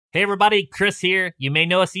Hey everybody, Chris here. You may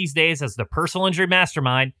know us these days as the Personal Injury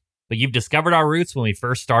Mastermind, but you've discovered our roots when we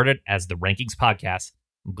first started as the Rankings Podcast.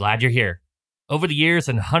 I'm glad you're here. Over the years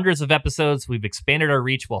and hundreds of episodes, we've expanded our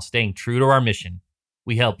reach while staying true to our mission.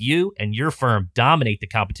 We help you and your firm dominate the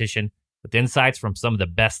competition with insights from some of the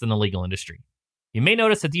best in the legal industry. You may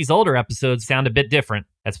notice that these older episodes sound a bit different.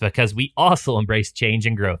 That's because we also embrace change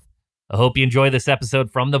and growth. I hope you enjoy this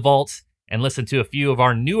episode from the vaults and listen to a few of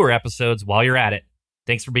our newer episodes while you're at it.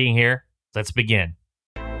 Thanks for being here. Let's begin.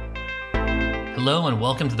 Hello and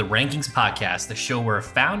welcome to the Rankings Podcast, the show where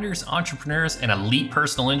founders, entrepreneurs, and elite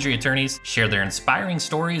personal injury attorneys share their inspiring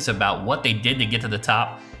stories about what they did to get to the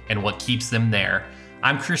top and what keeps them there.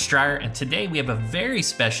 I'm Chris Stryer, and today we have a very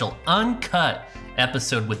special, uncut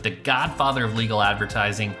episode with the godfather of legal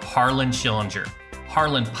advertising, Harlan Schillinger.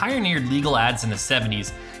 Harlan pioneered legal ads in the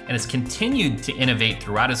 70s and has continued to innovate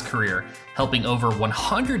throughout his career, helping over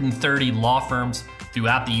 130 law firms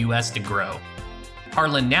throughout the U.S. to grow.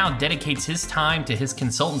 Harlan now dedicates his time to his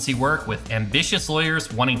consultancy work with ambitious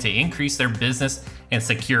lawyers wanting to increase their business and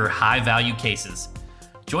secure high-value cases.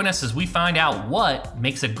 Join us as we find out what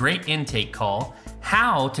makes a great intake call,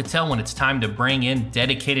 how to tell when it's time to bring in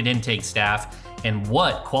dedicated intake staff, and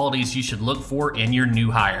what qualities you should look for in your new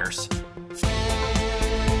hires.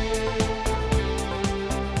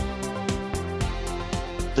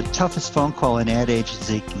 The toughest phone call an ad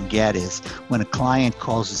agency can get is when a client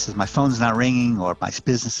calls and says, my phone's not ringing, or my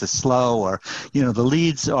business is slow, or, the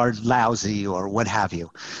leads are lousy, or what have you.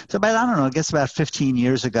 So about, I guess about 15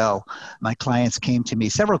 years ago,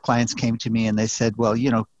 several clients came to me and they said, well,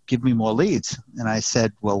 give me more leads. And I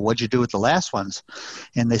said, well, what'd you do with the last ones?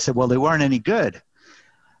 And they said, well, they weren't any good.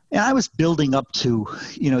 And I was building up to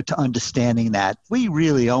understanding that we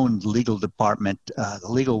really owned the legal department, the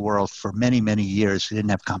legal world for many, many years. We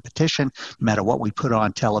didn't have competition. No matter what we put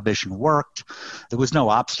on television worked. There was no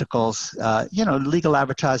obstacles. Legal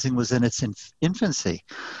advertising was in its infancy.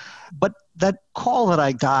 But that call that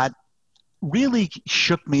I got really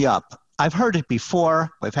shook me up. I've heard it before.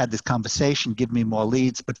 We've had this conversation, give me more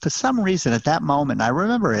leads. But for some reason at that moment, I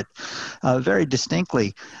remember it very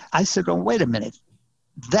distinctly, I said, oh, wait a minute.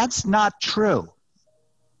 That's not true.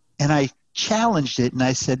 And I challenged it and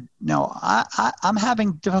I said, no, I'm having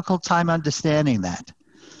a difficult time understanding that.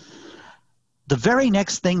 The very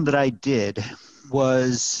next thing that I did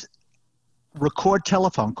was record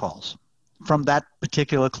telephone calls from that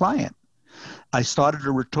particular client. I started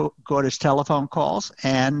to record his telephone calls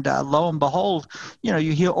and lo and behold,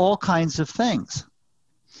 you hear all kinds of things.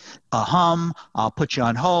 I'll put you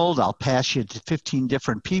on hold, I'll pass you to 15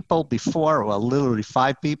 different people before, well, literally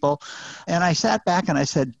 5 people. And I sat back and I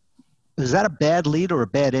said, is that a bad lead or a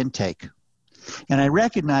bad intake? And I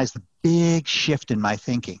recognized the big shift in my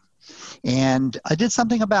thinking. And I did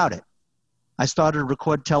something about it. I started to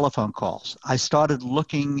record telephone calls. I started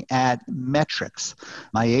looking at metrics.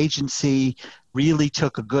 My agency really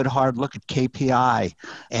took a good hard look at KPI,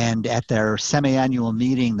 and at their semi-annual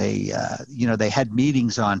meeting, they had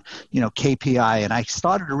meetings on, KPI, and I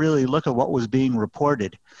started to really look at what was being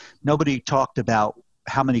reported. Nobody talked about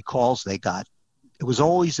how many calls they got. It was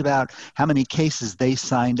always about how many cases they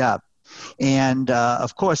signed up. And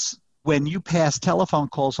of course, when you pass telephone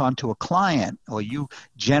calls on to a client or you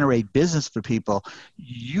generate business for people,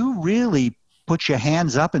 you really put your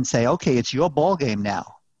hands up and say, okay, it's your ball game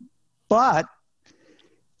now. But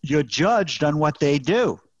you're judged on what they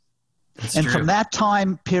do. That's and true. From that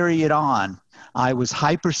time period on, I was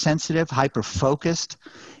hypersensitive, hyper-focused,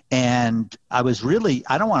 and I was really,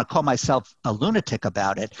 I don't want to call myself a lunatic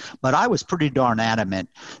about it, but I was pretty darn adamant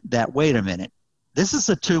that, wait a minute, this is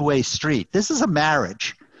a two-way street. This is a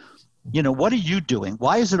marriage. What are you doing?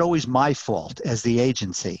 Why is it always my fault as the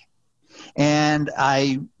agency? And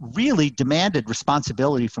I really demanded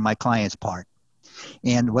responsibility from my client's part.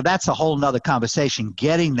 And well, that's a whole nother conversation,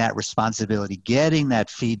 getting that responsibility, getting that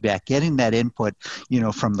feedback, getting that input,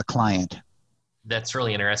 from the client. That's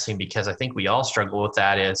really interesting because I think we all struggle with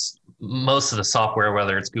that. Is most of the software,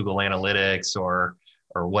 whether it's Google Analytics or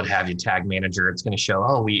what have you, Tag Manager, it's going to show,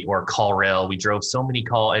 or CallRail, we drove so many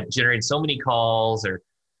calls, it generated so many calls or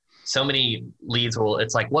so many leads. Well,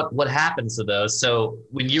 it's like, what happens to those? So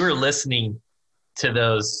when you were listening to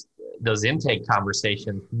those intake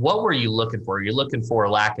conversations, what were you looking for? You're looking for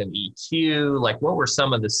a lack of EQ? Like, what were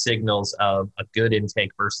some of the signals of a good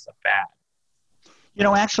intake versus a bad?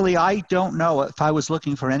 Actually, I don't know if I was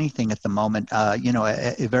looking for anything at the moment,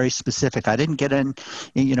 very specific. I didn't get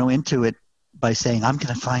into it by saying, I'm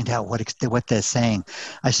going to find out what they're saying.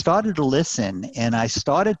 I started to listen, and I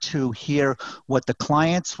started to hear what the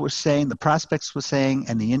clients were saying, the prospects were saying,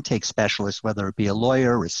 and the intake specialist, whether it be a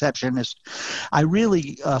lawyer, receptionist. I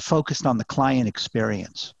really focused on the client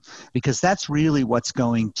experience, because that's really what's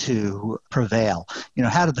going to prevail.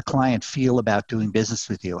 How did the client feel about doing business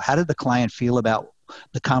with you? How did the client feel about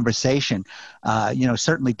the conversation?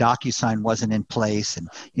 Certainly DocuSign wasn't in place, and,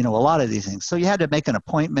 a lot of these things. So you had to make an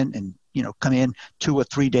appointment and, come in 2 or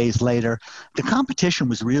 3 days later. The competition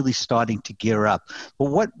was really starting to gear up.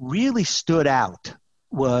 But what really stood out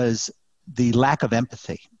was the lack of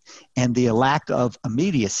empathy and the lack of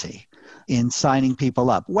immediacy in signing people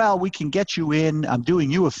up. Well, we can get you in. I'm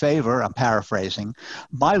doing you a favor. I'm paraphrasing.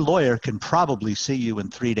 My lawyer can probably see you in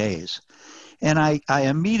 3 days. And I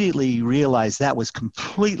immediately realized that was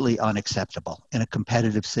completely unacceptable in a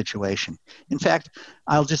competitive situation. In fact,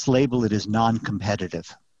 I'll just label it as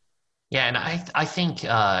non-competitive. Yeah, and I think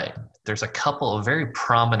there's a couple of very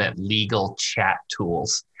prominent legal chat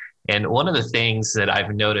tools. And one of the things that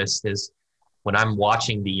I've noticed is when I'm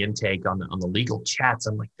watching the intake on the legal chats,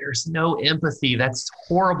 I'm like, there's no empathy. That's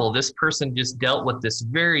horrible. This person just dealt with this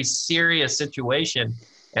very serious situation,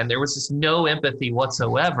 and there was just no empathy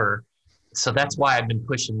whatsoever. So that's why I've been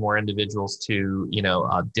pushing more individuals to,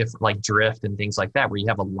 different, like Drift and things like that, where you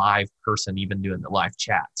have a live person even doing the live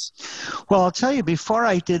chats. Well, I'll tell you, before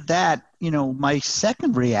I did that, my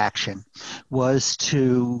second reaction was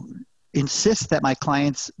to insist that my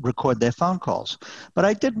clients record their phone calls. But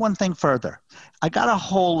I did one thing further. I got a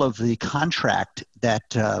hold of the contract that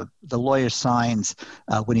the lawyer signs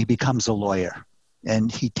when he becomes a lawyer, and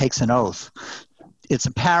he takes an oath. It's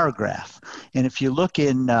a paragraph. And if you look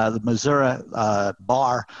in the Missouri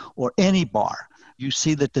bar or any bar, you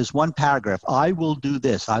see that there's one paragraph. I will do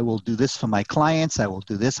this. I will do this for my clients. I will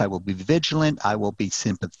do this. I will be vigilant. I will be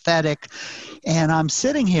sympathetic. And I'm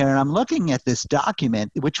sitting here and I'm looking at this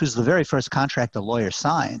document, which was the very first contract a lawyer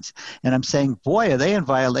signs. And I'm saying, boy, are they in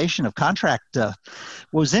violation of contract? What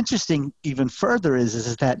was interesting even further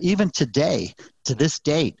is that even today, to this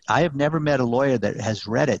date, I have never met a lawyer that has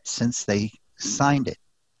read it since they signed it,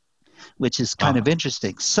 which is kind of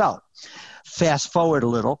interesting. So fast forward a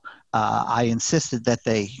little, I insisted that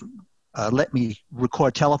they let me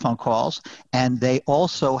record telephone calls, and they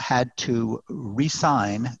also had to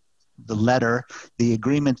re-sign the letter, the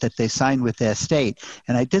agreement that they signed with their state.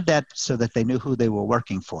 And I did that so that they knew who they were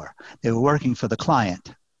working for. They were working for the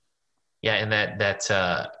client. Yeah, and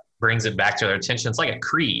that brings it back to their attention. It's like a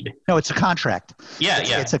creed. No, it's a contract.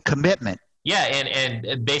 It's a commitment. Yeah,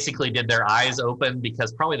 and basically did their eyes open,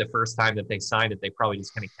 because probably the first time that they signed it, they probably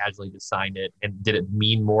just kind of casually just signed it. And did it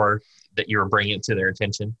mean more that you were bringing it to their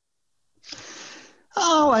attention?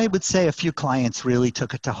 Oh, I would say a few clients really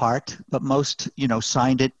took it to heart, but most,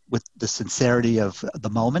 signed it with the sincerity of the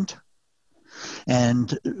moment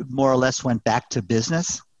and more or less went back to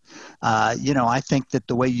business. I think that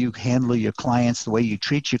the way you handle your clients, the way you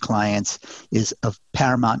treat your clients is of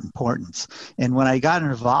paramount importance. And when I got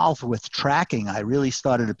involved with tracking, I really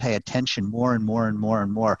started to pay attention more and more and more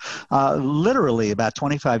and more. Literally about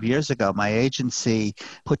 25 years ago, my agency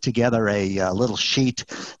put together a little sheet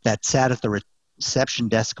that sat at the reception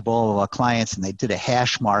desk of all of our clients, and they did a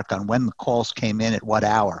hash mark on when the calls came in at what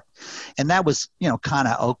hour. And that was, kind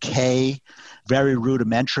of okay, very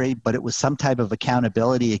rudimentary, but it was some type of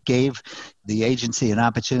accountability. It gave the agency an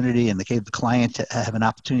opportunity, and it gave the client to have an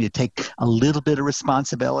opportunity to take a little bit of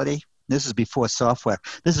responsibility. This is before software.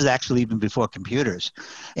 This is actually even before computers.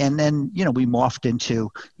 And then, we morphed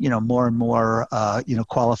into, more and more,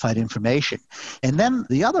 qualified information. And then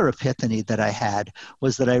the other epiphany that I had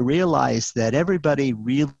was that I realized that everybody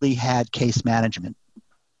really had case management.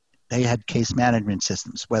 They had case management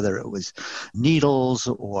systems, whether it was needles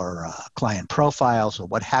or client profiles or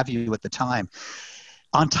what have you at the time.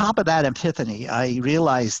 On top of that epiphany, I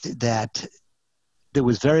realized that there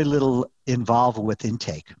was very little involved with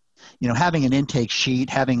intake. Having an intake sheet,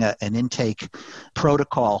 having an intake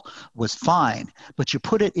protocol was fine, but you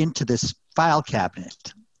put it into this file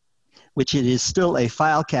cabinet, which it is still a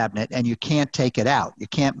file cabinet, and you can't take it out. You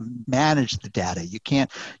can't manage the data.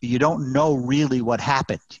 You don't know really what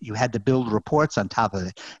happened. You had to build reports on top of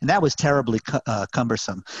it. And that was terribly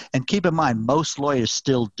cumbersome. And keep in mind, most lawyers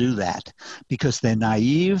still do that because they're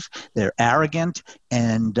naive, they're arrogant,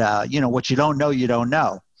 and what you don't know, you don't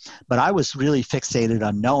know. But I was really fixated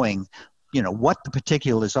on knowing, what the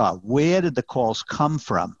particulars are. Where did the calls come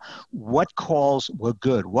from? What calls were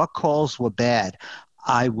good? What calls were bad?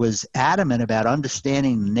 I was adamant about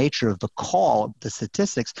understanding the nature of the call, the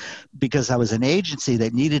statistics, because I was an agency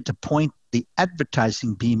that needed to point the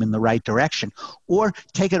advertising beam in the right direction or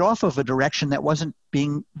take it off of a direction that wasn't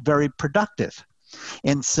being very productive.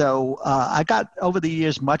 And so I got, over the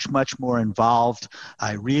years, much, much more involved.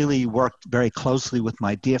 I really worked very closely with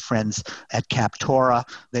my dear friends at Captora.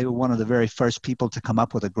 They were one of the very first people to come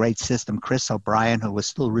up with a great system, Chris O'Brien, who was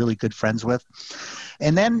still really good friends with.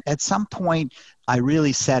 And then at some point, I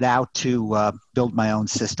really set out to build my own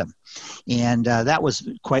system. And that was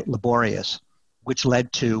quite laborious, which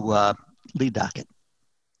led to Lead Docket.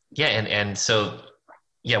 Yeah, and so,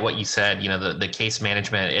 yeah, what you said, the case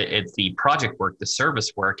management, it's the project work, the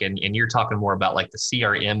service work, and you're talking more about like the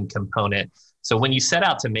CRM component. So when you set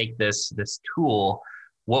out to make this tool,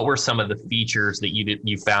 what were some of the features that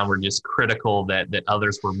you found were just critical that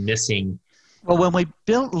others were missing? Well, when we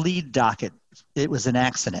built Lead Docket, it was an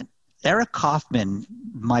accident. Eric Kaufman,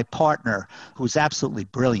 my partner, who's absolutely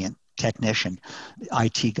brilliant technician,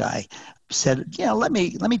 IT guy, said, let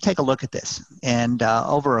me take a look at this. And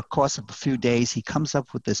over a course of a few days, he comes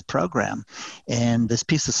up with this program and this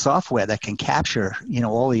piece of software that can capture,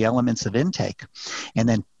 all the elements of intake and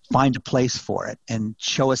then find a place for it and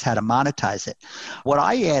show us how to monetize it. What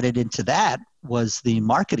I added into that was the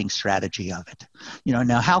marketing strategy of it.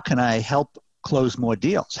 Now how can I help close more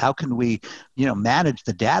deals? How can we, manage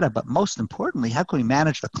the data? But most importantly, how can we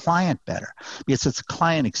manage the client better? Because it's a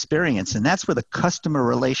client experience, and that's where the customer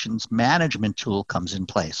relations management tool comes in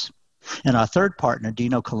place. And our third partner,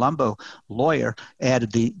 Dino Colombo, lawyer,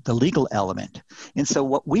 added the legal element. And so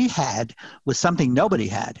what we had was something nobody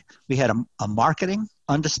had. We had a marketing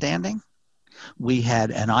understanding. We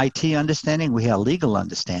had an IT understanding. We had a legal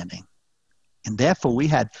understanding. And therefore, we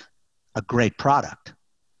had a great product.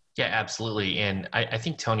 Yeah, absolutely. And I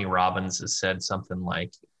think Tony Robbins has said something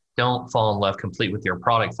like, don't fall in love complete with your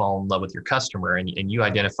product, fall in love with your customer. And you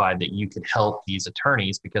identified that you could help these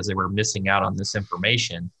attorneys because they were missing out on this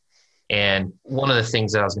information. And one of the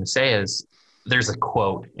things that I was going to say is there's a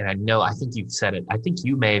quote, and I think you've said it. I think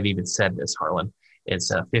you may have even said this, Harlan.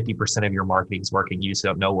 It's 50% of your marketing is working. You just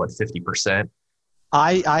don't know what 50%.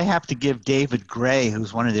 I have to give David Gray,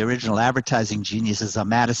 who's one of the original advertising geniuses on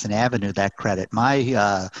Madison Avenue, that credit.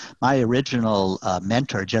 My original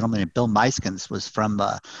mentor, a gentleman named Bill Meiskens, was from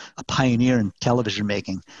a pioneer in television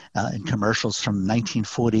making in commercials from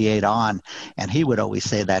 1948 on, and he would always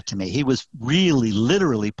say that to me. He was really,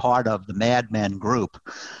 literally part of the Mad Men group,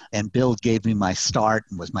 and Bill gave me my start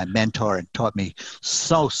and was my mentor and taught me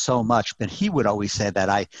so much. But he would always say that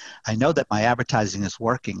I know that my advertising is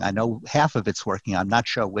working. I know half of it's working. I'm not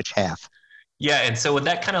sure which half. Yeah. And so would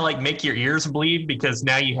that kind of like make your ears bleed? Because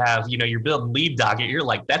now you have, you're building Lead Docket. You're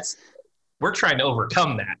like, we're trying to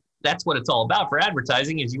overcome that. That's what it's all about for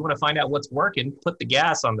advertising, is you want to find out what's working, put the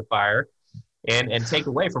gas on the fire and take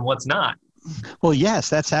away from what's not. Well,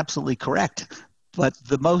 yes, that's absolutely correct. But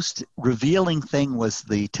the most revealing thing was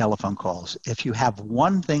the telephone calls. If you have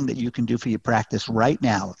one thing that you can do for your practice right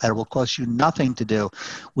now that will cost you nothing to do,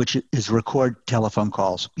 which is record telephone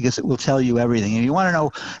calls, because it will tell you everything. And you want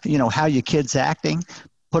to know, how your kid's acting,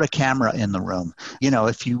 put a camera in the room.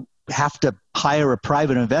 If you have to hire a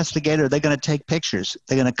private investigator, they're going to take pictures.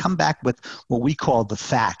 They're going to come back with what we call the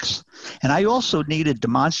facts. And I also needed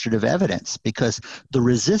demonstrative evidence, because the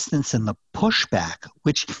resistance and the pushback,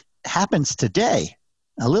 which happens today,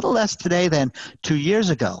 a little less today than 2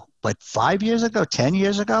 years ago, but 5 years ago, 10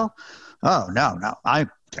 years ago, oh, no, I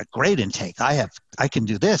got great intake. I can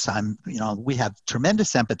do this. We have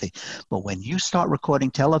tremendous empathy. But when you start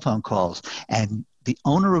recording telephone calls and the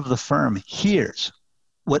owner of the firm hears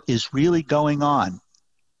what is really going on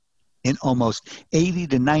in almost 80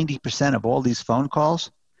 to 90% of all these phone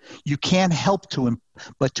calls, you can't help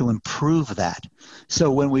but to improve that.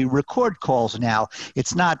 So when we record calls now,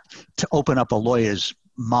 it's not to open up a lawyer's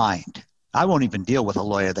mind. I won't even deal with a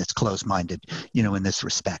lawyer that's closed-minded, in this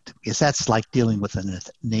respect, because that's like dealing with a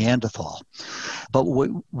Neanderthal. But what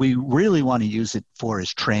we really want to use it for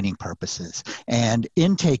is training purposes. And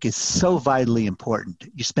intake is so vitally important.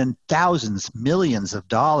 You spend thousands, millions of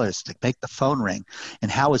dollars to make the phone ring, and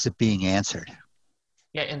how is it being answered?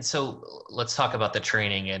 Yeah, and so let's talk about the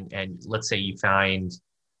training, and let's say you find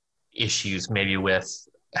issues maybe with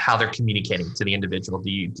how they're communicating to the individual. Do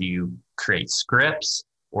you create scripts,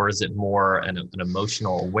 or is it more an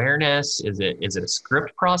emotional awareness? Is it a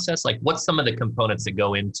script process? Like, what's some of the components that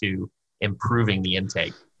go into improving the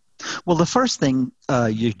intake? Well, the first thing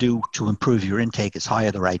you do to improve your intake is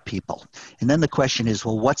hire the right people. And then the question is,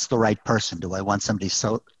 well, what's the right person? Do I want somebody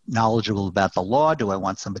so knowledgeable about the law? Do I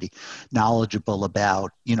want somebody knowledgeable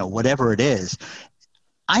about, whatever it is?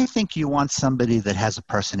 I think you want somebody that has a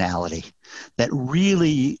personality, that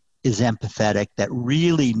really is empathetic, that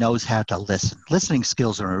really knows how to listen. Listening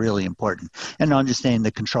skills are really important, and understanding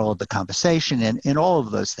the control of the conversation and all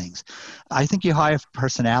of those things. I think you hire for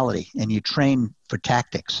personality and you train for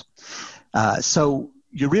tactics. So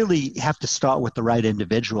you really have to start with the right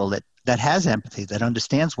individual that has empathy, that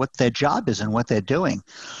understands what their job is and what they're doing.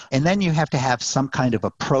 And then you have to have some kind of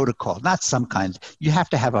a protocol, not some kind, you have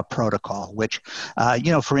to have a protocol, which,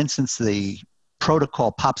 for instance, the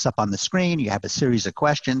protocol pops up on the screen, you have a series of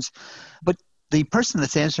questions, but the person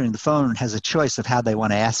that's answering the phone has a choice of how they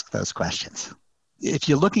want to ask those questions. If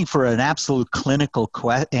you're looking for an absolute clinical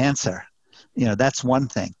answer, that's one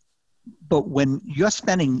thing. But when you're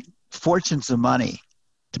spending fortunes of money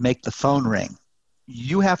to make the phone ring,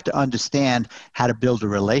 you have to understand how to build a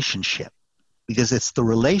relationship, because it's the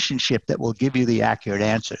relationship that will give you the accurate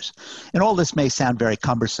answers. And all this may sound very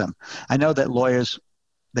cumbersome. I know that lawyers,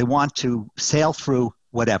 they want to sail through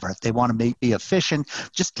whatever. They want to be efficient.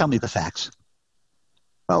 Just tell me the facts.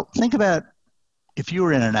 Well, think about if you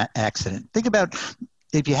were in an accident. Think about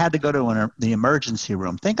if you had to go to the emergency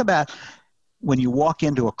room. Think about when you walk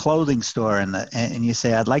into a clothing store and you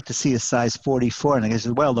say, I'd like to see a size 44. And they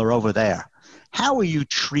say, well, they're over there. How are you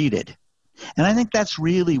treated? And I think that's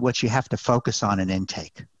really what you have to focus on in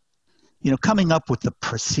intake. Coming up with the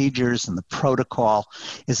procedures and the protocol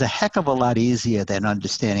is a heck of a lot easier than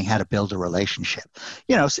understanding how to build a relationship.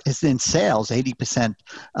 It's in sales, 80%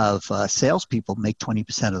 of salespeople make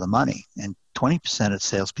 20% of the money, and 20% of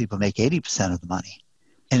salespeople make 80% of the money.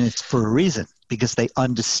 And it's for a reason, because they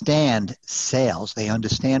understand sales. They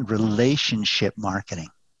understand relationship marketing.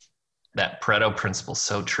 That Pareto principle is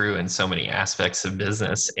so true in so many aspects of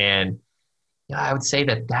business. And I would say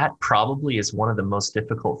that probably is one of the most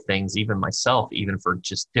difficult things, even myself, even for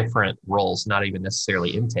just different roles, not even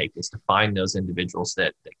necessarily intake, is to find those individuals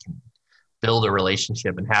that can build a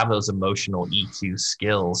relationship and have those emotional EQ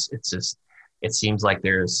skills. It seems like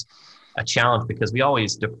there's a challenge because we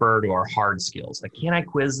always defer to our hard skills. Like, can I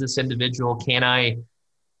quiz this individual? Can I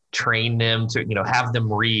train them to, have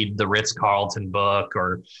them read the Ritz-Carlton book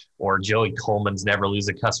or Joey Coleman's Never Lose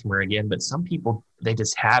a Customer Again? But some people, they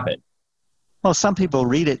just have it. Well, some people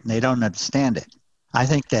read it and they don't understand it. I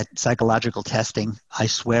think that psychological testing, I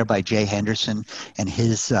swear by Jay Henderson and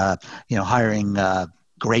his, hiring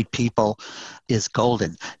great people, is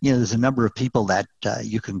golden. There's a number of people that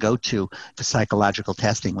you can go to for psychological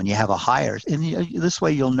testing when you have a hire. And this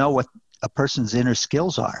way you'll know what a person's inner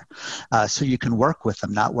skills are, so you can work with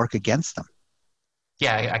them, not work against them.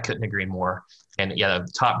 Yeah, I couldn't agree more. And the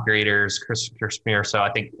top graders, Chris Smear, so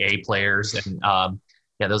I think A players, and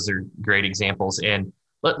those are great examples. And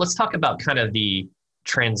let's talk about kind of the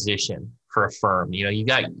transition for a firm.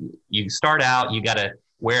 You start out, you got to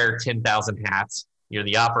wear 10,000 hats. You're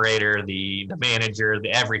the operator, the manager,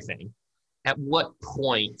 the everything. At what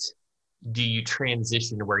point do you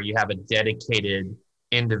transition to where you have a dedicated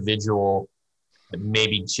individual that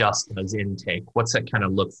maybe just does intake? What's that kind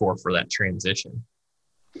of look for that transition?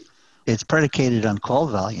 It's predicated on call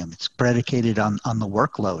volume. It's predicated on the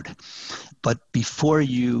workload. But before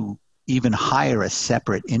you even hire a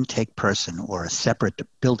separate intake person or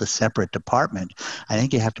build a separate department, I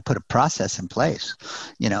think you have to put a process in place.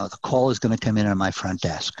 The call is going to come in on my front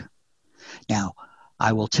desk. Now,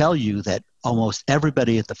 I will tell you that almost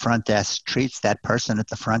everybody at the front desk treats that person at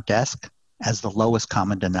the front desk as the lowest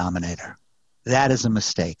common denominator. That is a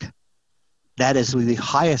mistake. That is the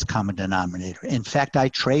highest common denominator. In fact, I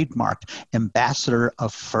trademarked ambassador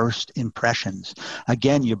of first impressions.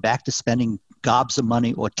 Again, you're back to spending gobs of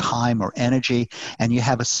money or time or energy, and you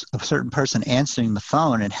have a certain person answering the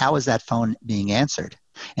phone, and how is that phone being answered?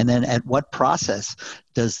 And then at what process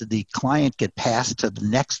does the client get passed to the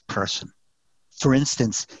next person? For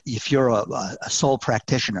instance, if you're a sole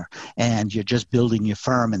practitioner and you're just building your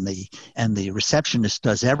firm and the receptionist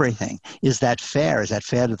does everything, is that fair? Is that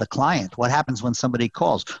fair to the client? What happens when somebody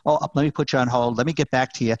calls? Oh, let me put you on hold. Let me get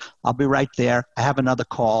back to you. I'll be right there. I have another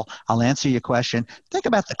call. I'll answer your question. Think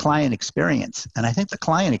about the client experience. And I think the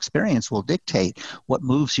client experience will dictate what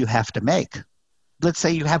moves you have to make. Let's say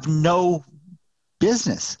you have no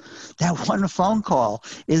business. That one phone call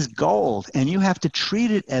is gold, and you have to treat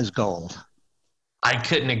it as gold. I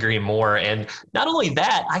couldn't agree more. And not only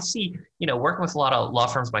that, I see, working with a lot of law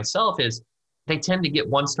firms myself, is they tend to get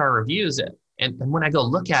 1-star reviews. And when I go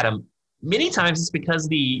look at them, many times it's because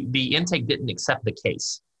the intake didn't accept the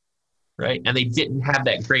case, right? And they didn't have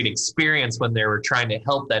that great experience when they were trying to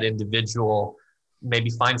help that individual maybe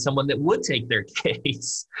find someone that would take their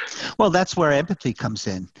case. Well, that's where empathy comes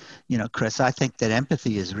in. Chris, I think that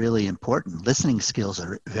empathy is really important. Listening skills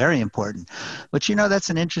are very important. But, that's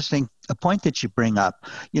a point that you bring up.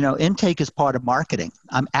 Intake is part of marketing.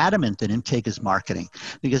 I'm adamant that intake is marketing,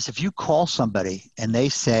 because if you call somebody and they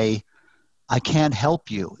say, I can't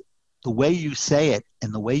help you, the way you say it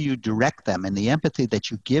and the way you direct them and the empathy that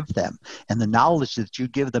you give them and the knowledge that you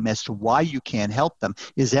give them as to why you can't help them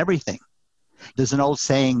is everything. There's an old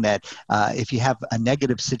saying that if you have a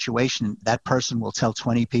negative situation, that person will tell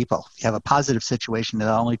 20 people. If you have a positive situation, they'll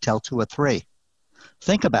only tell 2 or 3.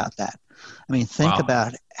 Think about that. Think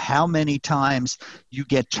about how many times you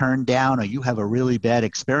get turned down or you have a really bad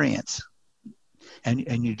experience.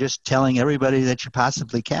 And you're just telling everybody that you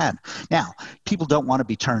possibly can. Now, people don't want to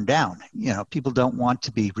be turned down. People don't want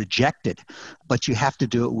to be rejected, but you have to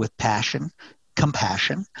do it with passion,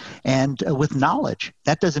 compassion, and with knowledge.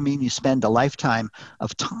 That doesn't mean you spend a lifetime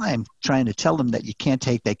of time trying to tell them that you can't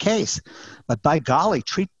take their case. But by golly,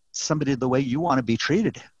 treat somebody the way you want to be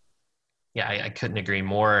treated. Yeah, I couldn't agree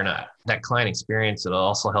more. And that client experience, it'll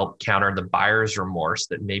also help counter the buyer's remorse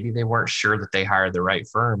that maybe they weren't sure that they hired the right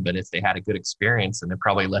firm, but if they had a good experience, then they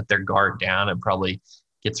probably let their guard down and probably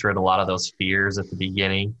gets rid of a lot of those fears at the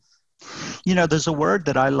beginning. There's a word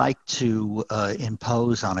that I like to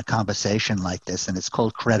impose on a conversation like this, and it's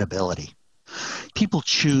called credibility. People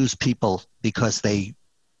choose people because they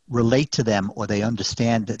relate to them or they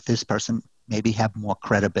understand that this person maybe have more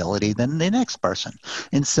credibility than the next person.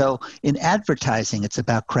 And so in advertising, it's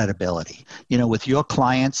about credibility. With your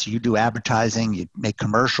clients, you do advertising, you make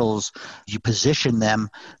commercials, you position them.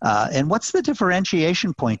 And what's the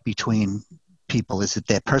differentiation point between people? Is it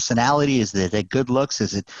their personality? Is it their good looks?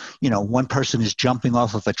 Is it, one person is jumping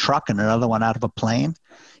off of a truck and another one out of a plane?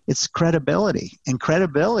 It's credibility. And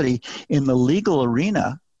credibility in the legal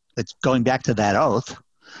arena, it's going back to that oath,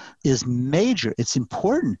 is major. It's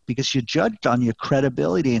important because you're judged on your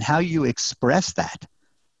credibility and how you express that.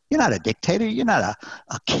 You're not a dictator. You're not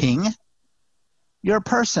a king. You're a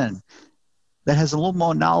person that has a little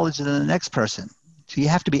more knowledge than the next person. So you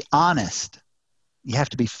have to be honest. You have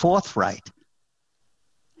to be forthright.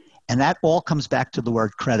 And that all comes back to the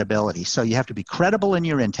word credibility. So you have to be credible in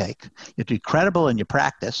your intake. You have to be credible in your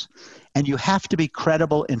practice. And you have to be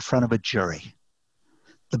credible in front of a jury.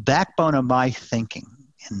 The backbone of my thinking,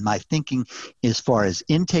 and my thinking as far as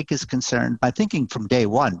intake is concerned, my thinking from day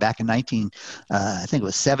one, back in I think it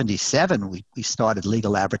was 77, we started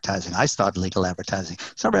legal advertising. I started legal advertising.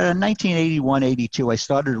 So around 1981, 82, I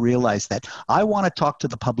started to realize that I want to talk to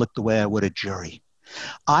the public the way I would a jury.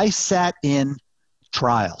 I sat in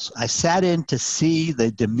trials. I sat in to see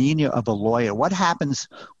the demeanor of a lawyer. What happens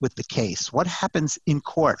with the case? What happens in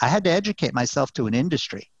court? I had to educate myself to an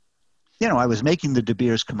industry. I was making the De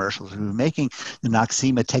Beers commercials. We were making the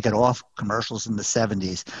Noxema Take It Off commercials in the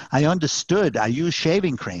 70s. I understood. I used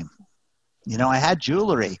shaving cream. I had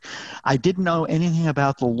jewelry. I didn't know anything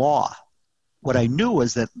about the law. What I knew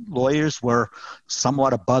was that lawyers were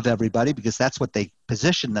somewhat above everybody because that's what they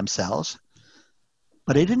positioned themselves.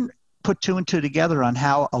 But I didn't put 2 and 2 together on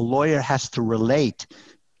how a lawyer has to relate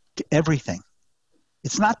to everything.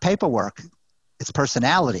 It's not paperwork. It's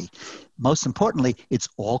personality. Most importantly, it's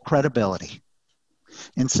all credibility.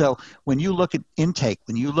 And so when you look at intake,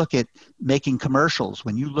 when you look at making commercials,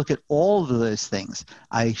 when you look at all of those things,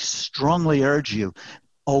 I strongly urge you,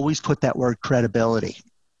 always put that word credibility.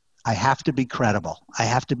 I have to be credible. I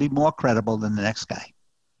have to be more credible than the next guy.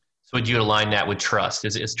 So would you align that with trust?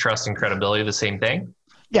 Is trust and credibility the same thing?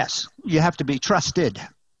 Yes, you have to be trusted.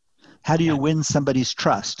 How do you win somebody's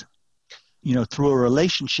trust? Through a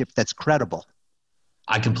relationship that's credible.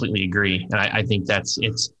 I completely agree. And I think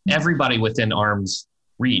it's everybody within arm's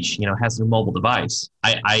reach, has a mobile device.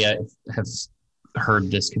 I have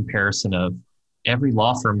heard this comparison of every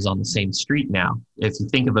law firm's on the same street now. If you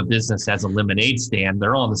think of a business as a lemonade stand,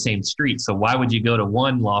 they're all on the same street. So why would you go to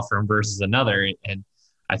one law firm versus another? And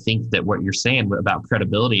I think that what you're saying about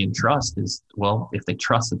credibility and trust is, well, if they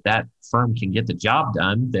trust that firm can get the job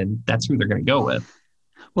done, then that's who they're going to go with.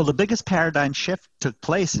 Well, the biggest paradigm shift took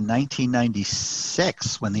place in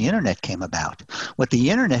 1996 when the internet came about. What the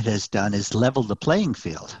internet has done is leveled the playing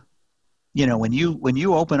field. When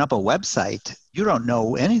you open up a website, you don't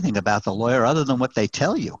know anything about the lawyer other than what they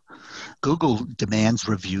tell you. Google demands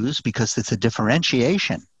reviews because it's a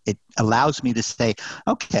differentiation. It allows me to say,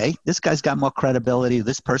 okay, this guy's got more credibility.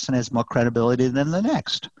 This person has more credibility than the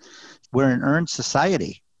next. We're an earned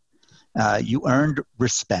society. You earned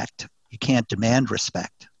respect. You can't demand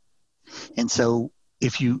respect. And so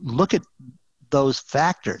if you look at those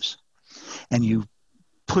factors and you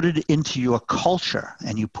put it into your culture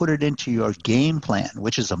and you put it into your game plan,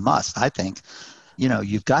 which is a must, I think,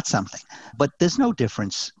 you've got something. But there's no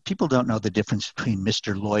difference. People don't know the difference between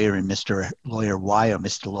Mr. Lawyer and Mr. Lawyer Y or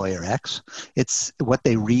Mr. Lawyer X. It's what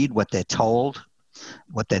they read, what they're told,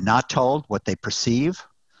 what they're not told, what they perceive.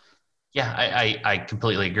 Yeah, I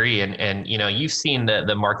completely agree. And you've seen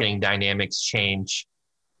the marketing dynamics change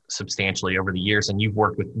substantially over the years, and you've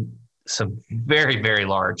worked with some very, very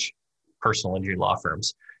large personal injury law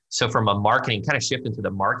firms. So from a marketing, kind of shifting to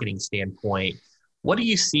the marketing standpoint, what do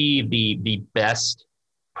you see the best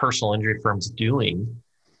personal injury firms doing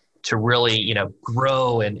to really,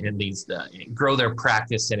 grow and these grow their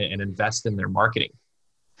practice and invest in their marketing?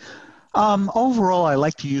 Overall, I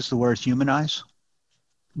like to use the word humanize.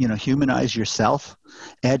 Humanize yourself,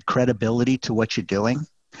 add credibility to what you're doing.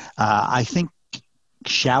 I think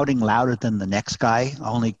shouting louder than the next guy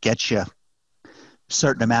only gets you a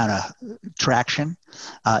certain amount of traction.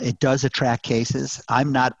 It does attract cases.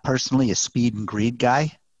 I'm not personally a speed and greed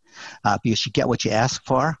guy because you get what you ask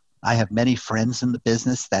for. I have many friends in the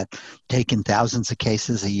business that take in thousands of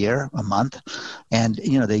cases a year, a month, and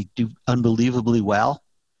they do unbelievably well.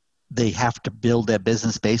 They have to build their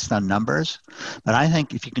business based on numbers. But I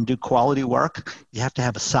think if you can do quality work, you have to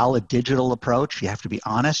have a solid digital approach. You have to be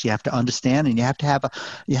honest. You have to understand, and you have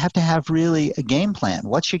to have really a game plan.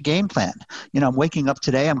 What's your game plan? I'm waking up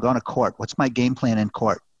today. I'm going to court. What's my game plan in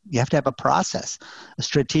court? You have to have a process, a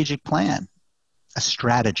strategic plan, a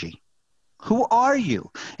strategy. Who are you?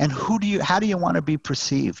 And how do you want to be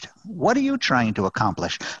perceived? What are you trying to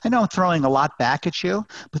accomplish? I know I'm throwing a lot back at you,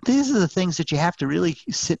 but these are the things that you have to really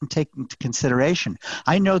sit and take into consideration.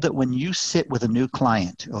 I know that when you sit with a new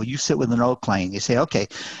client or you sit with an old client, you say, okay,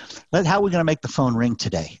 how are we going to make the phone ring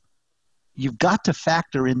today? You've got to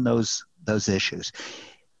factor in those issues.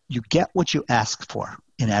 You get what you ask for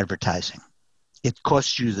in advertising. It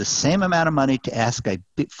costs you the same amount of money to ask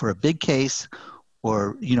for a big case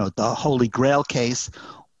or the Holy Grail case,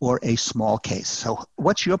 or a small case. So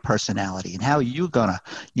what's your personality, and how are you gonna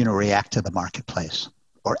react to the marketplace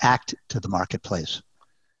or act to the marketplace?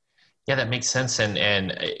 Yeah, that makes sense. And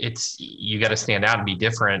it's, you got to stand out and be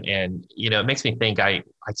different. And it makes me think. I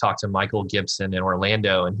talked to Michael Gibson in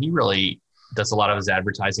Orlando, and he really does a lot of his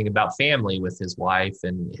advertising about family with his wife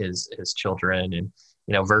and his children,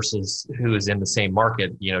 and versus who is in the same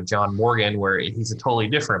market. John Morgan, where he's a totally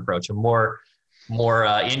different approach, a more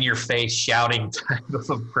in your face shouting type of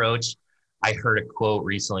approach. I heard a quote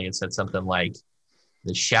recently and said something like,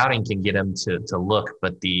 the shouting can get them to look,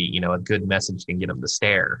 but a good message can get them to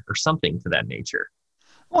stare, or something to that nature.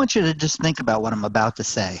 I want you to just think about what I'm about to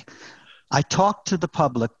say. I talk to the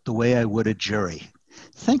public the way I would a jury.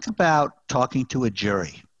 Think about talking to a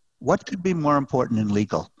jury. What could be more important in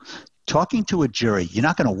legal? Talking to a jury, you're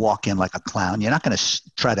not going to walk in like a clown. You're not going to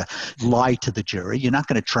try to lie to the jury. You're not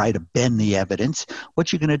going to try to bend the evidence.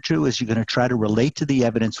 What you're going to do is you're going to try to relate to the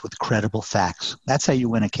evidence with credible facts. That's how you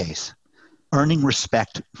win a case. Earning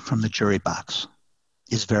respect from the jury box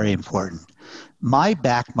is very important. My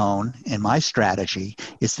backbone and my strategy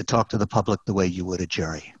is to talk to the public the way you would a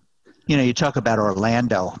jury. You talk about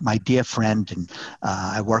Orlando, my dear friend, and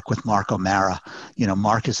I work with Mark O'Mara.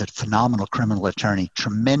 Mark is a phenomenal criminal attorney,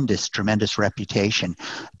 tremendous reputation,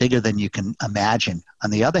 bigger than you can imagine. On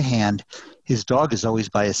the other hand, his dog is always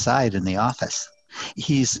by his side in the office.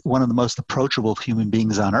 He's one of the most approachable human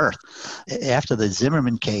beings on earth. After the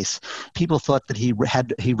Zimmerman case, people thought that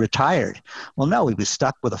he retired. Well, no, he was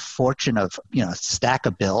stuck with a fortune of, a stack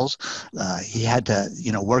of bills. He had to,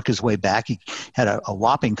 work his way back. He had a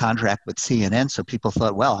whopping contract with CNN, so people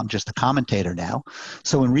thought, well, I'm just a commentator now.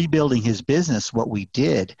 So in rebuilding his business, what we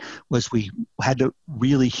did was we had to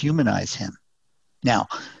really humanize him. Now,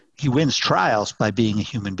 he wins trials by being a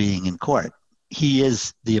human being in court. He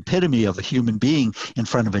is the epitome of a human being in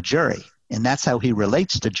front of a jury. And that's how he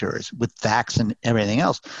relates to jurors, with facts and everything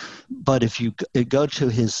else. But if you go to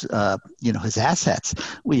his, his assets,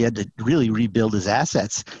 we had to really rebuild his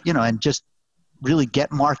assets, and just really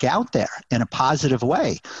get Mark out there in a positive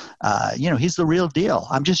way. He's the real deal.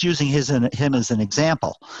 I'm just using him as an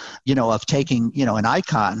example, of taking, an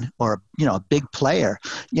icon or, a big player.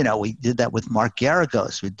 We did that with Mark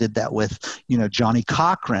Garagos. We did that with, Johnny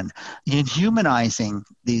Cochran. In humanizing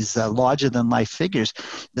these larger than life figures,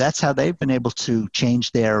 that's how they've been able to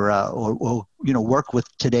change their, work with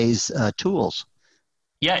today's tools.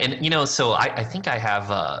 Yeah. And, so I think I have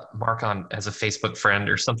Mark on as a Facebook friend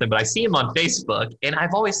or something, but I see him on Facebook, and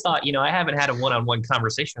I've always thought, I haven't had a one-on-one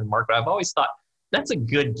conversation with Mark, but I've always thought that's a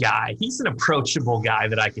good guy. He's an approachable guy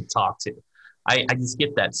that I could talk to. I just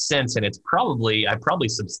get that sense, and I probably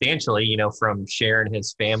substantially, from sharing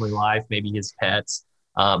his family life, maybe his pets,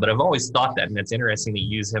 But I've always thought that, and it's interesting to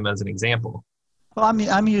use him as an example. Well,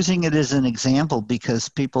 I'm using it as an example because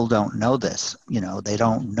people don't know this. They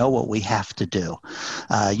don't know what we have to do.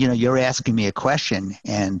 You're asking me a question,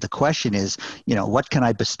 and the question is, what can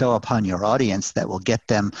I bestow upon your audience that will get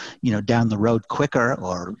them, down the road quicker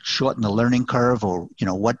or shorten the learning curve, or,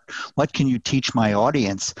 what can you teach my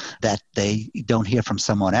audience that they don't hear from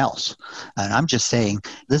someone else? And I'm just saying,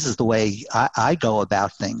 this is the way I go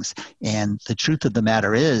about things. And the truth of the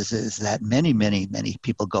matter is that many, many, many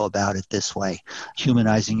people go about it this way.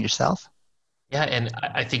 Humanizing yourself. Yeah, and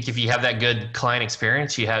I think if you have that good client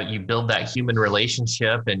experience, you build that human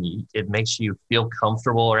relationship, and it makes you feel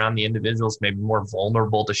comfortable around the individuals, maybe more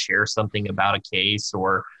vulnerable to share something about a case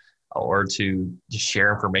or to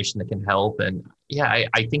share information that can help. And yeah,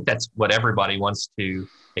 I think that's what everybody wants to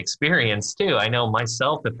experience too. I know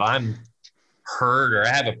myself, if I'm hurt or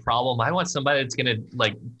I have a problem, I want somebody that's going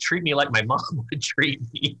to treat me like my mom would treat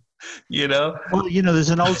me. Well,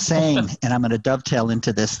 there's an old saying, and I'm going to dovetail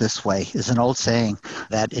into this way. There's an old saying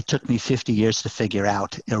that it took me 50 years to figure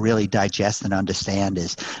out, to really digest and understand,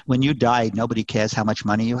 is when you die, nobody cares how much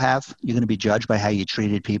money you have. You're going to be judged by how you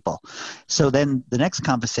treated people. So then the next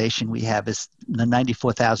conversation we have is the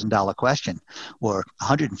 $94,000 question or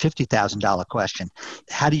 $150,000 question.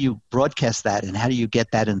 How do you broadcast that, and how do you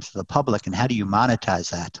get that into the public, and how do you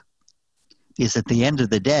monetize that? Is at the end of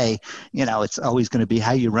the day, it's always going to be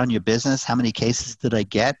how you run your business. How many cases did I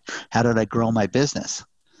get? How did I grow my business?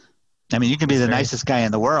 I mean, you can be the nicest guy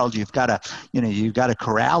in the world. You've got to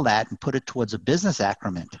corral that and put it towards a business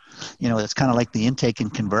acumen. It's kind of like the intake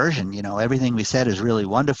and conversion. Everything we said is really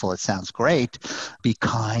wonderful. It sounds great. Be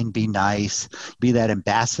kind, be nice, be that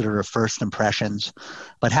ambassador of first impressions.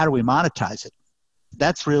 But how do we monetize it?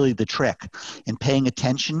 That's really the trick. And paying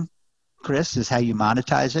attention, Chris, is how you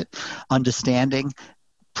monetize it. Understanding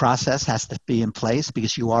process has to be in place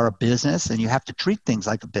because you are a business and you have to treat things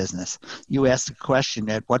like a business. You asked the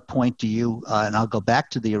question, at what point do you, and I'll go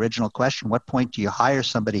back to the original question, what point do you hire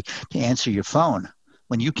somebody to answer your phone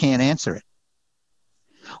when you can't answer it?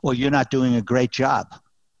 Or you're not doing a great job.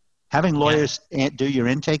 Having lawyers do your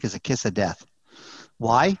intake is a kiss of death.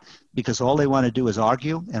 Why? Because all they want to do is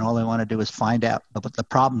argue, and all they want to do is find out what the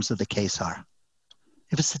problems of the case are.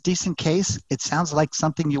 If it's a decent case, it sounds like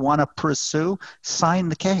something you want to pursue, sign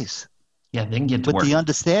the case. Yeah, then get to work. With the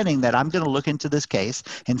understanding that I'm going to look into this case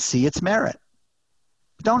and see its merit.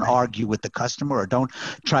 Don't argue with the customer, or don't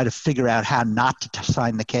try to figure out how not to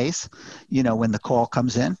sign the case, when the call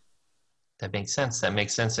comes in. That makes sense.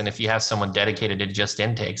 And if you have someone dedicated to just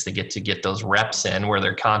intakes, they get those reps in where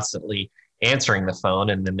they're constantly answering the phone,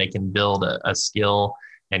 and then they can build a skill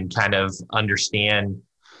and kind of understand,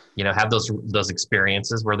 have those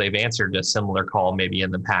experiences where they've answered a similar call maybe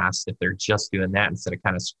in the past, if they're just doing that instead of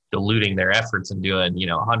kind of diluting their efforts and doing,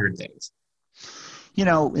 100 things.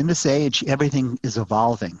 In this age, everything is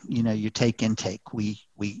evolving. You take intake. We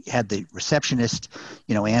had the receptionist,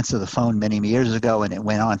 answer the phone many years ago, and it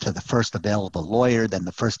went on to the first available lawyer, then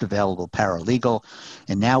the first available paralegal.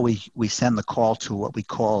 And now we send the call to what we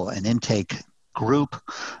call an intake group.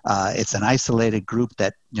 It's an isolated group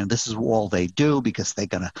that, this is all they do because they're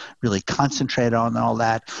going to really concentrate on all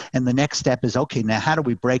that. And the next step is, okay, now how do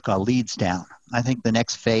we break our leads down? I think the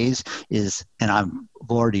next phase is, and I've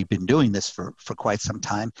already been doing this for quite some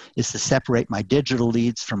time, is to separate my digital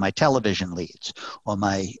leads from my television leads, or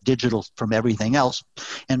my digital from everything else.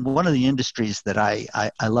 And one of the industries that I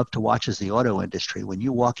love to watch is the auto industry. When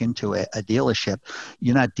you walk into a dealership,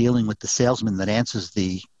 you're not dealing with the salesman that answers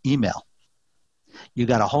the email. You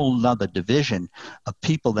got a whole nother division of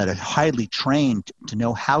people that are highly trained to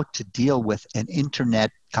know how to deal with an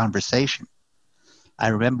internet conversation. I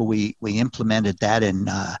remember we implemented that in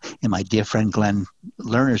my dear friend Glenn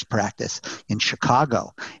Lerner's practice in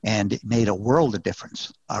Chicago, and it made a world of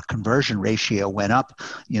difference. Our conversion ratio went up,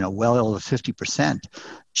 well over 50%,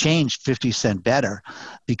 changed 50% better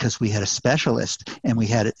because we had a specialist, and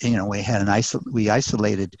we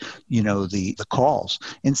isolated, the calls.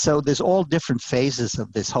 And so there's all different phases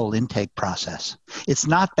of this whole intake process. It's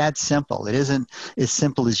not that simple. It isn't as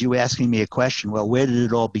simple as you asking me a question. Well, where did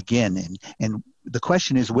it all begin? And the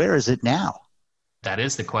question is, where is it now? That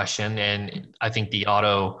is the question. And I think the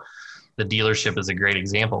dealership is a great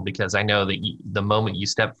example, because I know that the moment you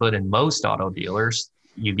step foot in most auto dealers,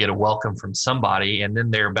 you get a welcome from somebody, and then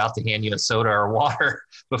they're about to hand you a soda or water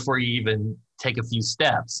before you even take a few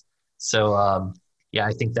steps. So,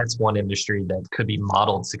 I think that's one industry that could be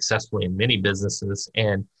modeled successfully in many businesses.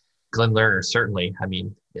 And Glenn Lerner, certainly,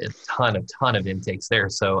 a ton of intakes there.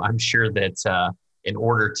 So I'm sure that in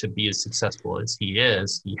order to be as successful as he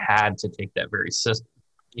is, he had to take that very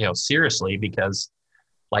seriously, because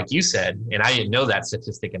like you said, and I didn't know that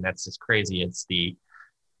statistic, and that's just crazy. It's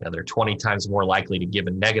they're 20 times more likely to give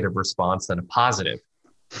a negative response than a positive.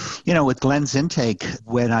 With Glenn's intake,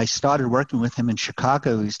 when I started working with him in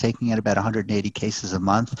Chicago, he was taking in about 180 cases a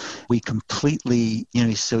month. We completely,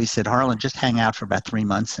 so he said, Harlan, just hang out for about 3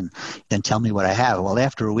 months and then tell me what I have. Well,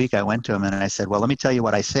 after a week, I went to him and I said, well, let me tell you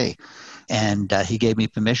what I see. And he gave me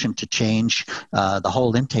permission to change the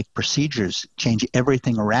whole intake procedures, change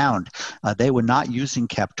everything around. They were not using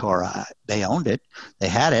Captora. They owned it. They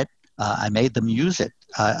had it. I made them use it.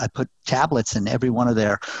 I put tablets in every one of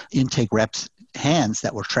their intake reps' hands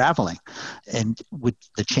that were traveling. And with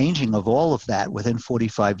the changing of all of that, within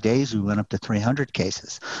 45 days, we went up to 300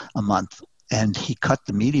 cases a month. And he cut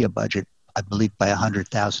the media budget, I believe, by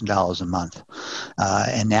 $100,000 a month.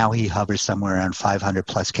 And now he hovers somewhere around 500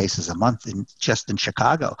 plus cases a month just in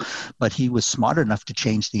Chicago. But he was smart enough to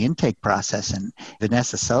change the intake process. And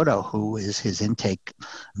Vanessa Soto, who is his intake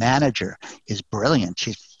manager, is brilliant.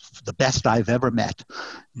 She's the best I've ever met,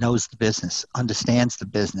 knows the business, understands the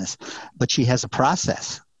business, but she has a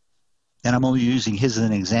process. And I'm only using his as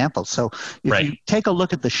an example. So if you take a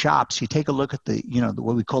look at the shops, you take a look at the,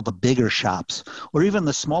 what we call the bigger shops, or even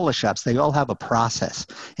the smaller shops, they all have a process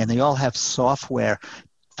and they all have software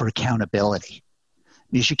for accountability.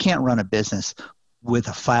 Because you can't run a business with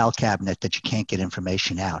a file cabinet that you can't get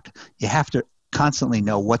information out. You have to constantly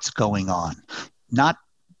know what's going on, not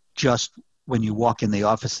just when you walk in the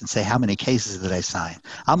office and say, how many cases did I sign?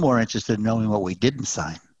 I'm more interested in knowing what we didn't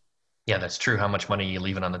sign. Yeah, that's true. How much money are you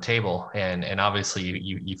leaving on the table? And obviously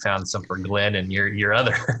you found some for Glenn and your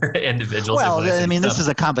other individuals. Well, this is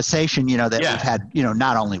a conversation, that we've had,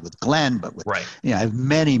 not only with Glenn, but with, I have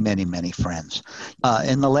many, many, many friends.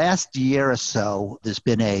 In the last year or so, there's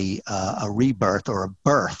been a rebirth or a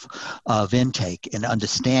birth of intake and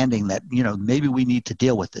understanding that, maybe we need to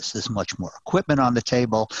deal with this. There's much more equipment on the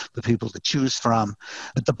table for people to choose from.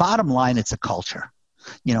 But the bottom line, it's a culture.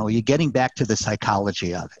 You're getting back to the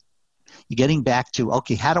psychology of it. You're getting back to,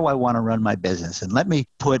 okay, how do I want to run my business? And let me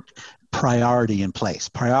put priority in place.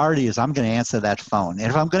 Priority is I'm going to answer that phone. And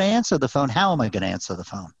if I'm going to answer the phone, how am I going to answer the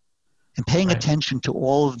phone? And paying attention to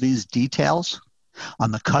all of these details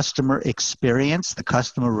on the customer experience, the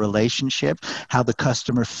customer relationship, how the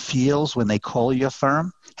customer feels when they call your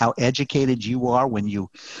firm, how educated you are when you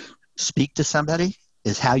speak to somebody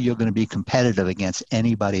is how you're going to be competitive against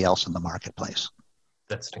anybody else in the marketplace.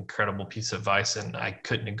 That's an incredible piece of advice, and I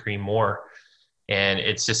couldn't agree more. And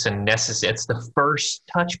it's just it's the first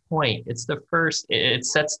touch point. It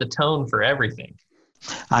sets the tone for everything.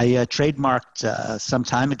 I trademarked some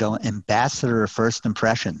time ago, Ambassador of First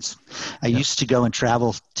Impressions. I used to go and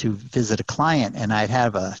travel to visit a client, and I'd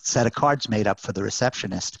have a set of cards made up for the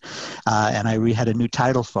receptionist, and I had a new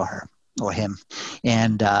title for her. Or him,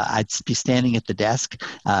 and I'd be standing at the desk.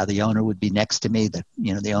 The owner would be next to me.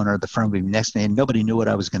 The owner of the firm would be next to me, and nobody knew what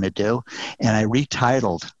I was going to do. And I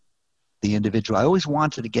retitled the individual. I always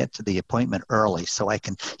wanted to get to the appointment early so I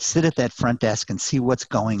can sit at that front desk and see what's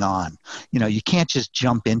going on. You can't just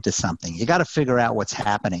jump into something. You got to figure out what's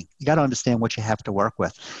happening. You got to understand what you have to work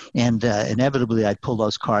with. And inevitably, I'd pull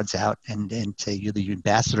those cards out and say, you're the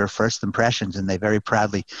Ambassador of First Impressions, and they very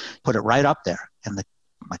proudly put it right up there. And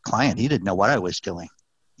my client, he didn't know what I was doing.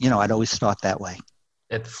 I'd always thought that way.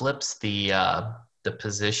 It flips the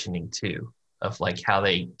positioning too of like how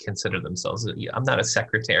they consider themselves. I'm not a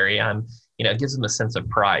secretary. It gives them a sense of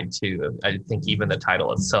pride too. I think even the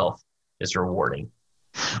title itself is rewarding.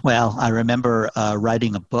 Well, I remember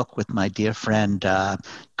writing a book with my dear friend,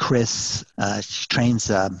 Chris. She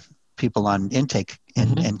trains people on intake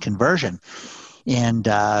and conversion. And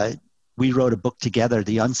we wrote a book together,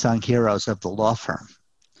 The Unsung Heroes of the Law Firm.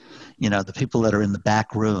 The people that are in the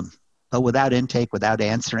back room. But without intake, without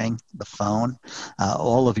answering the phone,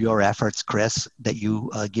 all of your efforts, Chris, that you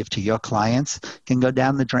give to your clients can go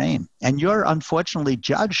down the drain. And you're unfortunately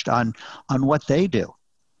judged on what they do.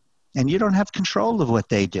 And you don't have control of what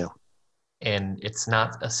they do. And it's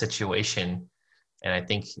not a situation, and I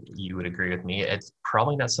think you would agree with me, it's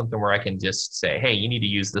probably not something where I can just say, hey, you need to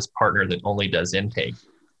use this partner that only does intake.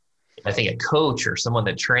 I think a coach or someone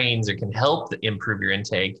that trains or can help improve your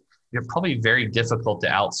intake, you're probably very difficult to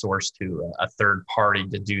outsource to a third party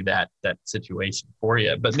to do that situation for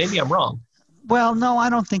you. But maybe I'm wrong. Well, no, I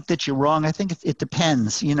don't think that you're wrong. I think it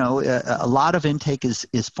depends. A lot of intake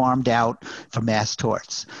is farmed out for mass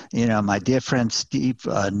torts. My dear friend Steve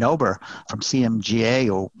Nober from CMGA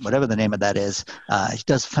or whatever the name of that is, he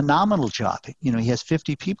does a phenomenal job. He has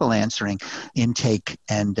 50 people answering intake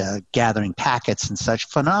and gathering packets and such.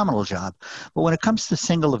 Phenomenal job. But when it comes to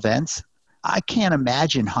single events, I can't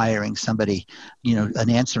imagine hiring somebody, an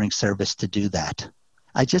answering service to do that.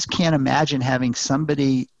 I just can't imagine having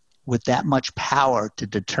somebody with that much power to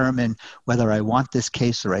determine whether I want this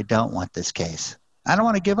case or I don't want this case. I don't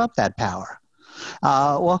want to give up that power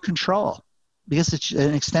or control, because it's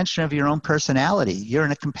an extension of your own personality. You're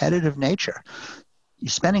in a competitive nature. You're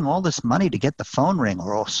spending all this money to get the phone ring,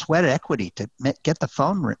 or sweat equity to get the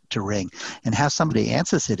phone to ring, and how somebody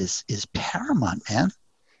answers it is paramount, man.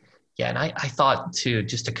 Yeah, and I thought too,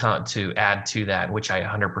 just to add to that, which I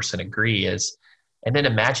 100% agree, is, and then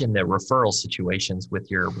imagine the referral situations with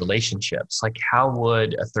your relationships. Like, how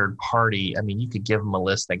would a third party, I mean, you could give them a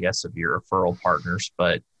list, I guess, of your referral partners,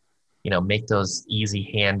 but, make those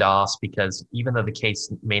easy handoffs, because even though the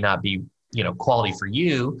case may not be, quality for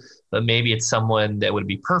you, but maybe it's someone that would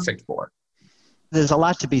be perfect for it. There's a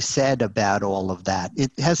lot to be said about all of that.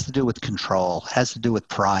 It has to do with control, it has to do with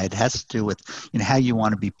pride, it has to do with how you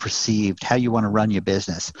want to be perceived, how you want to run your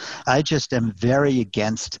business. I just am very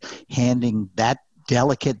against handing that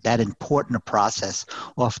delicate, that important a process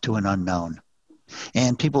off to an unknown.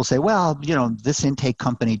 And people say, well, this intake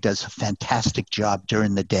company does a fantastic job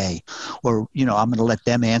during the day, or, I'm going to let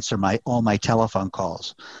them answer all my telephone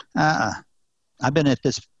calls. I've been at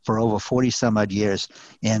this for over 40 some odd years,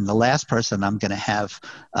 and the last person I'm going to have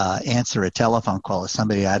answer a telephone call is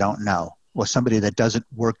somebody I don't know, or somebody that doesn't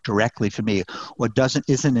work directly for me, or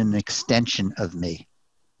isn't an extension of me.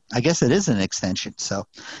 I guess it is an extension. So,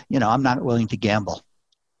 I'm not willing to gamble.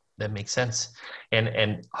 That makes sense.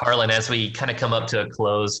 And Harlan, as we kind of come up to a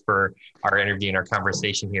close for our interview and our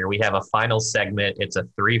conversation here, we have a final segment. It's a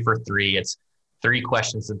 3 for 3. It's 3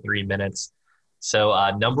 questions in 3 minutes. So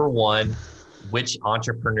number 1, which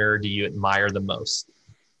entrepreneur do you admire the most?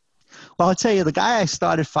 Well, I'll tell you, the guy I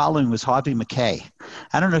started following was Harvey Mackay.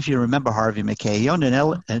 I don't know if you remember Harvey Mackay. He owned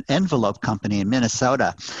an envelope company in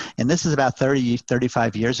Minnesota, and this is about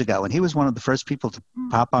 35 years ago, and he was one of the first people to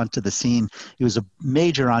pop onto the scene. He was a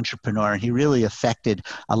major entrepreneur, and he really affected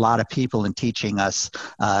a lot of people in teaching us,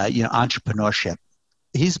 entrepreneurship.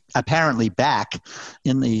 He's apparently back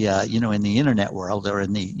in the in the internet world, or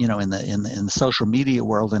in the in the social media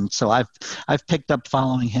world, and so I've picked up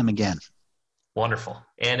following him again. Wonderful.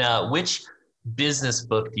 And which business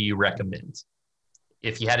book do you recommend?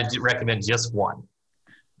 If you had to recommend just one.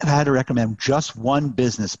 If I had to recommend just one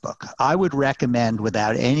business book, I would recommend,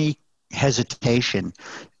 without any hesitation,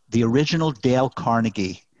 the original Dale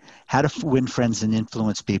Carnegie, How to Win Friends and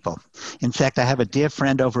Influence People. In fact, I have a dear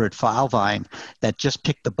friend over at Filevine that just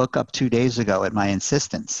picked the book up 2 days ago at my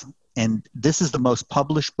insistence. And this is the most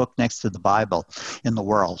published book next to the Bible in the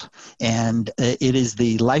world. And it is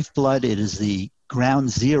the lifeblood, it is the ground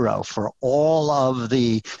zero for all of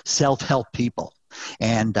the self-help people.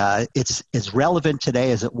 And it's as relevant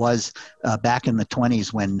today as it was back in the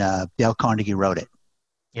 20s when Dale Carnegie wrote it.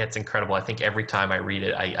 Yeah, it's incredible. I think every time I read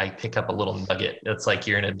it, I pick up a little nugget. It's like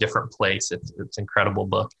you're in a different place. It's an incredible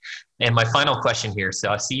book. And my final question here.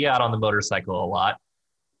 So I see you out on the motorcycle a lot.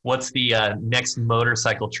 What's the next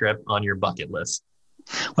motorcycle trip on your bucket list?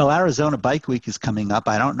 Well, Arizona Bike Week is coming up.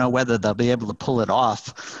 I don't know whether they'll be able to pull it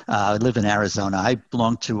off. I live in Arizona. I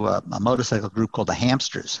belong to a motorcycle group called the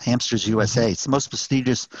Hamsters USA. It's the most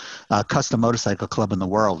prestigious custom motorcycle club in the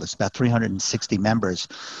world. It's about 360 members.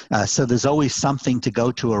 So there's always something to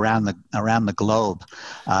go to around the globe.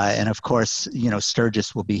 And of course,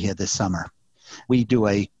 Sturgis will be here this summer. We do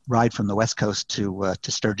a ride from the West Coast to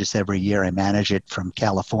Sturgis every year. I manage it from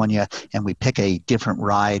California, and we pick a different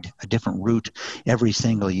ride, a different route every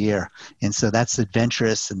single year. And so that's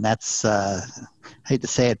adventurous, and that's, I hate to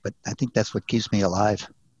say it, but I think that's what keeps me alive.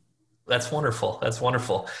 That's wonderful. That's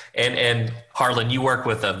wonderful. And Harlan, you work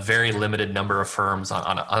with a very limited number of firms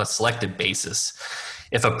on a selected basis.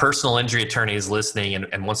 If a personal injury attorney is listening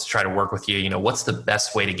and wants to try to work with you, what's the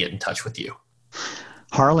best way to get in touch with you?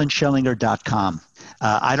 HarlanSchillinger.com.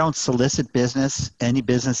 I don't solicit business. Any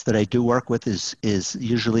business that I do work with is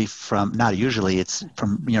usually it's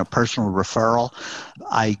from personal referral.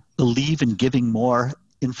 I believe in giving more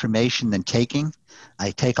information than taking.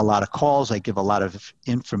 I take a lot of calls. I give a lot of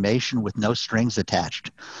information with no strings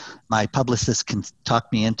attached. My publicist can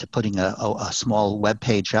talk me into putting a small web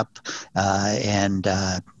page up, and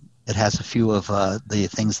it has a few of the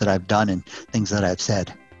things that I've done and things that I've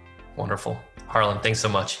said. Wonderful. Harlan, thanks so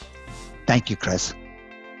much. Thank you, Chris.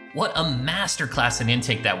 What a masterclass in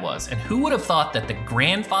intake that was. And who would have thought that the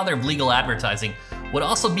grandfather of legal advertising would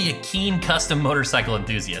also be a keen custom motorcycle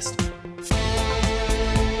enthusiast?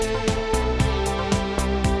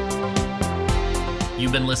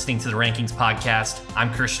 You've been listening to the Rankings Podcast.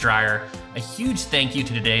 I'm Chris Stryer. A huge thank you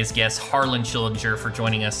to today's guest, Harlan Schillinger, for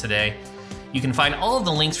joining us today. You can find all of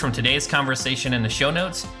the links from today's conversation in the show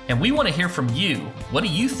notes, and we want to hear from you. What do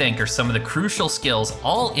you think are some of the crucial skills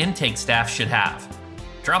all intake staff should have?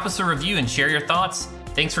 Drop us a review and share your thoughts.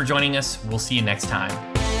 Thanks for joining us. We'll see you next time.